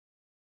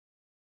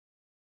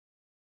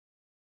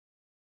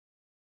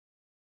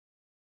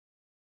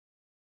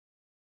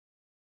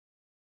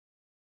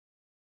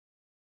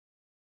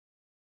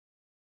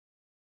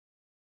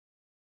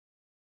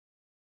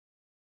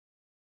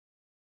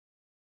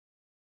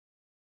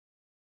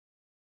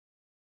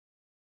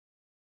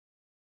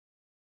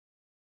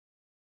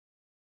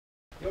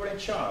You're in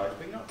charge,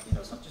 but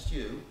it's not just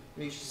you.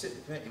 You should sit in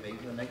the committee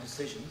meeting and make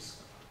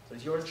decisions. So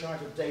you're in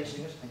charge of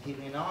dating it and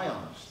keeping an eye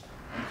on it.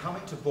 And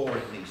coming to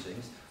board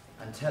meetings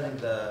and telling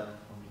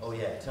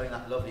telling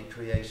that lovely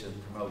creative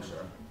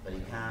promoter that he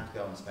can't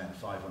go and spend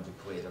 500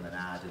 quid on an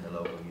ad in the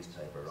local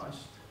newspaper, right?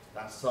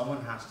 That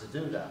someone has to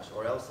do that,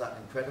 or else that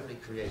incredibly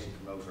creative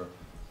promoter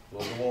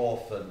will go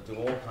off and do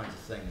all kinds of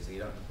things that you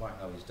don't quite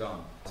know he's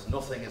done. So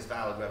nothing is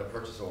valid without a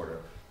purchase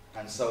order.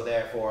 And so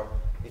therefore,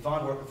 if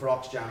I'm working for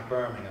Oxjam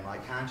Birmingham, I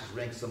can't just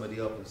ring somebody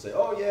up and say,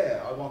 oh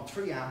yeah, I want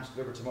 3 amps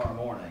delivered tomorrow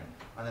morning,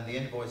 and then the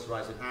invoice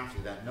arrives in after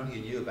the event. None of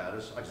you knew about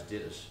it, I just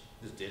did it.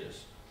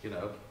 You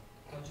know.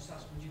 Can I just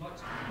ask, would you like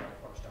to come on board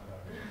with Oxjam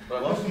Birmingham?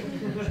 But what?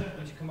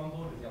 Would you come on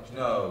board with the Oxjam?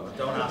 No,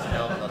 don't ask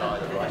Helen that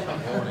either, right?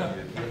 I'm warning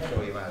you, he'll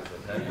throw you out,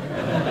 okay?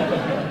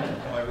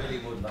 No, I really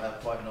wouldn't. I have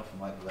quite enough of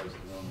Michael Rose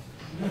at the moment.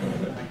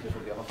 Thank you for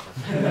the offer.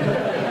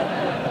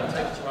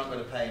 Take it to where I'm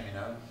going to pay him, you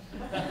know?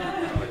 No,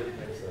 I didn't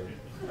think so.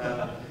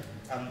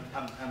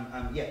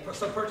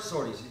 So purchase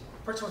orders.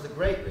 Purchase orders are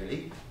great,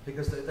 really,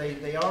 because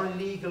they are a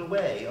legal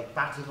way of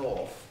batting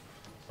off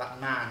that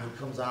man who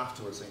comes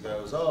afterwards and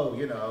goes, oh,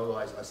 you know,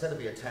 I said it'd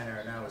be a tenner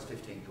and now it's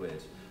 15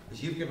 quid.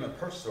 Because you've given a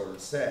purchase order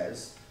that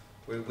says,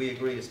 we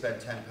agree to spend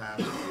 £10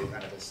 with you,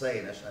 and it'll say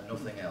in it and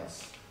nothing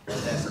else,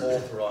 unless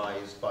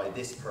authorised by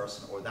this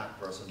person or that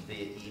person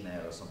via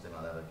email or something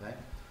like that, okay?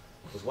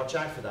 Because watch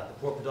out for that. The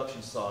poor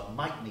production sod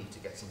might need to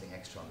get something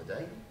extra on the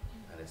day,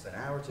 and it's an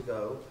hour to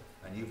go,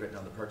 and you've written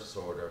on the purchase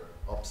order,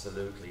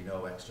 absolutely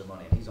no extra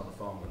money. And he's on the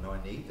phone going, no,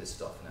 I need this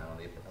stuff now,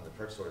 and the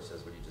purchase order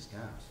says, well, you just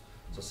can't.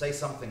 So say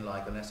something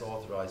like, unless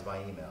authorised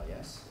by email,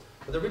 yes?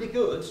 But they're really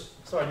good.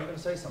 Sorry, you're going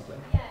to say something?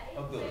 Yeah,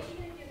 oh, good. So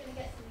even if you're going to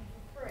get something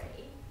for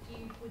free,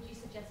 would you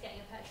suggest getting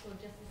a purchase order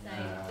just to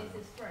say,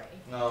 this is free?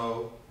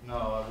 No,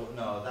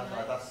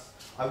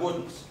 I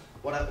wouldn't.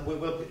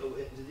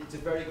 It's a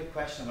very good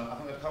question. I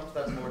think I'll come to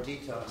that in more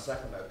detail in a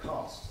second about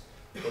cost.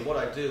 But what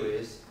I do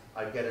is,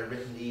 I get a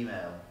written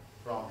email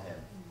from him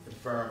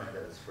confirming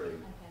that it's free. Okay.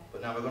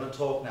 But now we're going to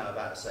talk now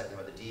about a second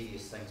about the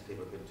devious things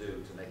people could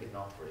do to make it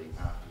not free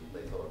after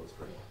they thought it was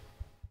free.